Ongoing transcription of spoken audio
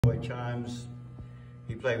Boy Chimes.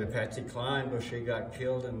 He played with Patsy Cline, but she got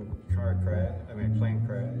killed in a plane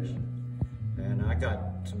crash. And I got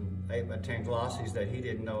some 8 by 10 glossies that he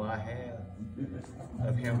didn't know I had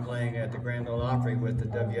of him playing at the Grand Ole Opry with the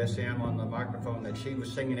WSM on the microphone that she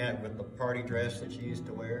was singing at with the party dress that she used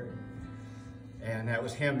to wear. And that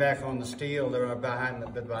was him back on the steel there behind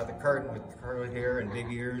by the curtain with curly hair and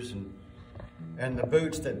big ears and the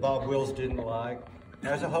boots that Bob Wills didn't like.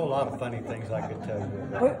 There's a whole lot of funny things I could tell you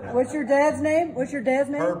about that. What's your dad's name? What's your dad's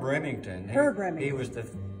name? Herb Remington. Herb Remington. He was the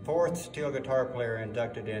 4th steel guitar player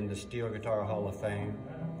inducted in the Steel Guitar Hall of Fame.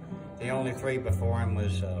 The only 3 before him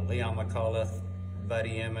was Leon McAuliffe,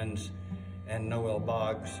 Buddy Emmons, and Noel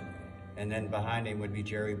Boggs. And then behind him would be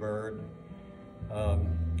Jerry Byrd.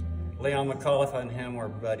 Leon McAuliffe and him were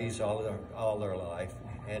buddies all their life.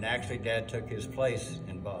 And actually Dad took his place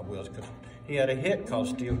in Bob Wills because he had a hit called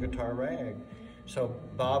Steel Guitar Rag. So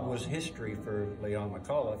Bob was history for Leon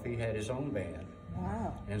McAuliffe. He had his own band.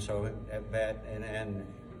 Wow. And so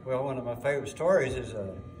well, one of my favorite stories is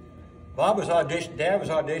Dad was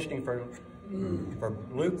auditioning for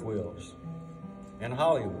Luke Wills in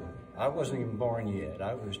Hollywood. I wasn't even born yet.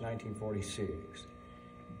 I was 1946.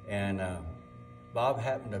 And Bob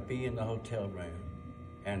happened to be in the hotel room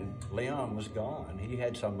and Leon was gone. He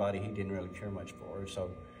had somebody he didn't really care much for.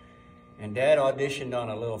 And Dad auditioned on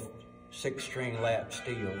a little 6-string lap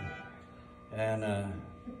steel, and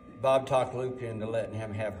Bob talked Luke into letting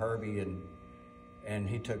him have Herbie, and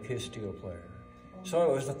he took his steel player.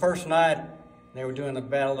 So it was the first night they were doing the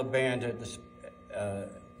Battle of the Bands at the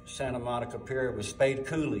Santa Monica Pier. It was Spade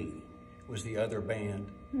Cooley was the other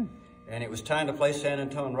band, and it was time to play San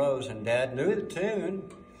Antonio Rose, and Dad knew the tune.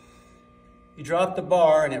 He dropped the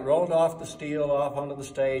bar, and it rolled off the steel off onto the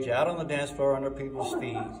stage, out on the dance floor under people's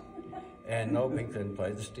feet. And nobody couldn't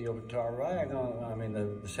play the steel guitar rag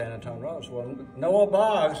the San Antonio Rose. Well, Noel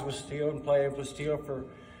Boggs was playing steel for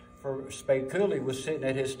Spade Cooley, was sitting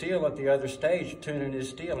at his steel at the other stage tuning his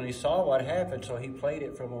steel, and he saw what happened, so he played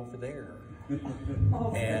it from over there.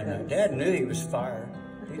 And Dad knew he was fired.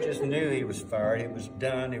 He just knew he was fired. It was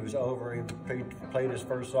done. It was over. He played his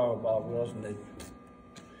first song with Bob Wills, and they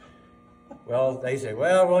said,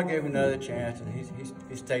 well, we'll give him another chance. And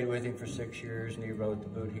he stayed with him for 6 years, and he wrote the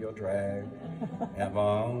Boot Heel Drag.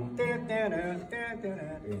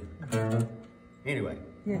 Anyway,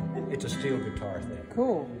 yeah. It's a steel guitar thing.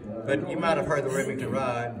 Cool. But you might have heard the Remington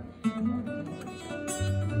Ride.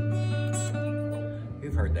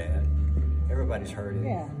 You've heard that. Everybody's heard it.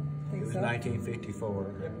 Yeah, I think it was so.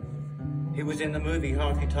 1954. He was in the movie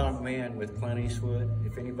Honky Tonk Man with Clint Eastwood.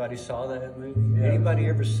 If anybody saw that movie, anybody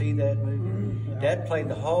ever see that movie? Dad played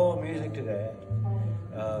the whole music to that.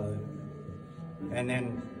 And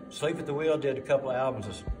then Sleep at the Wheel did a couple of albums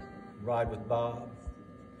of Ride with Bob.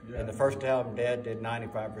 And the first album, Dad did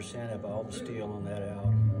 95% of all the steel on that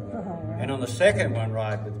album. And on the second one,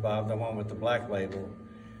 Ride with Bob, the one with the black label,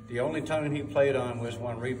 the only tune he played on was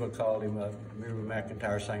one Reba called him up. Reba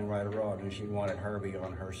McEntire sang Right or Wrong, and she wanted Herbie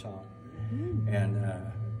on her song. And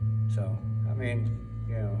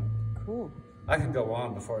Cool. I could go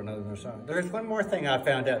on before another song. There's one more thing I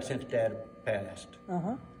found out since Dad passed.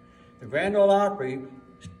 The Grand Ole Opry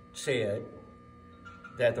said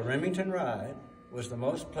that the Remington Ride was the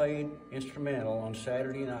most played instrumental on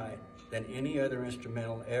Saturday night than any other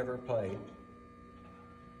instrumental ever played.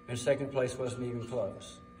 And second place wasn't even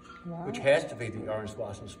close. Wow. Which has to be the Orange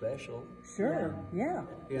Blossom Special. Sure, yeah.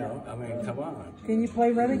 You know, I mean, come on. Can you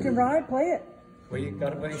play Remington Ride? Play it. Well, you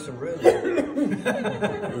got to play some rhythm.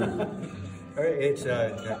 It's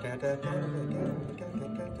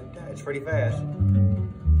it's pretty fast.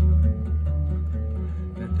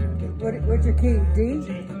 What's your key? D?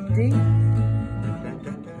 D?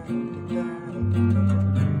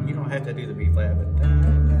 You don't have to do the B flat, but